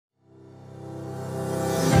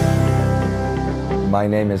My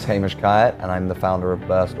name is Hamish Kyatt and I'm the founder of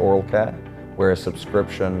Burst Oral Care. We're a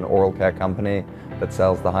subscription oral care company that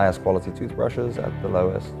sells the highest quality toothbrushes at the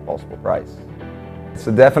lowest possible price. So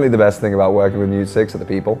definitely the best thing about working with MuteSix are the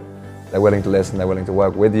people. They're willing to listen, they're willing to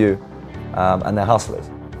work with you, and they're hustlers.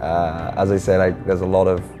 As I say, there's a lot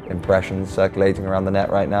of impressions circulating around the net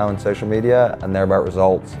right now in social media, and they're about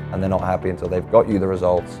results, and they're not happy until they've got you the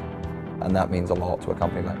results, and that means a lot to a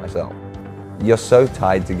company like myself. You're so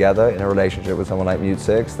tied together in a relationship with someone like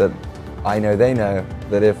MuteSix that I know they know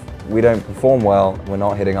that if we don't perform well, we're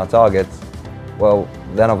not hitting our targets, well,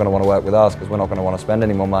 they're not going to want to work with us because we're not going to want to spend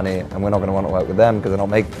any more money, and we're not going to want to work with them because they're not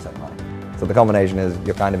making the same money. So the combination is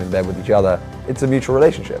you're kind of in bed with each other. It's a mutual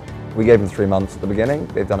relationship. We gave them 3 months at the beginning.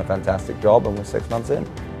 They've done a fantastic job, and we're 6 months in.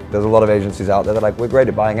 There's a lot of agencies out there that are like, we're great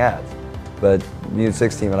at buying ads, but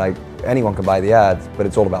MuteSix team are like, anyone can buy the ads, but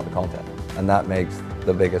it's all about the content, and that makes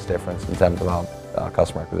the biggest difference in terms of our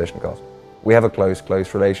customer acquisition cost. We have a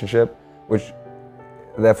close relationship, which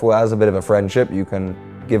therefore, as a bit of a friendship, you can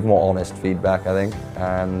give more honest feedback, I think,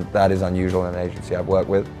 and that is unusual in an agency I've worked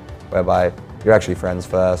with, whereby you're actually friends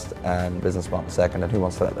first and business partner second, and who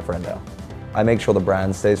wants to let their friend down? I make sure the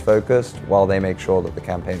brand stays focused while they make sure that the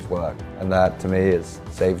campaigns work, and that to me has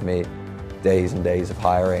saved me days and days of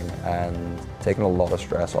hiring and taken a lot of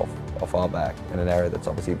stress off our back in an area that's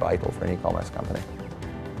obviously vital for an e-commerce company.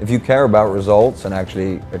 If you care about results and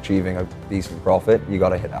actually achieving a decent profit, you got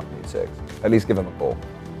to hit up MuteSix. At least give them a call.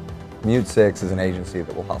 MuteSix is an agency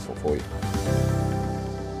that will hustle for you.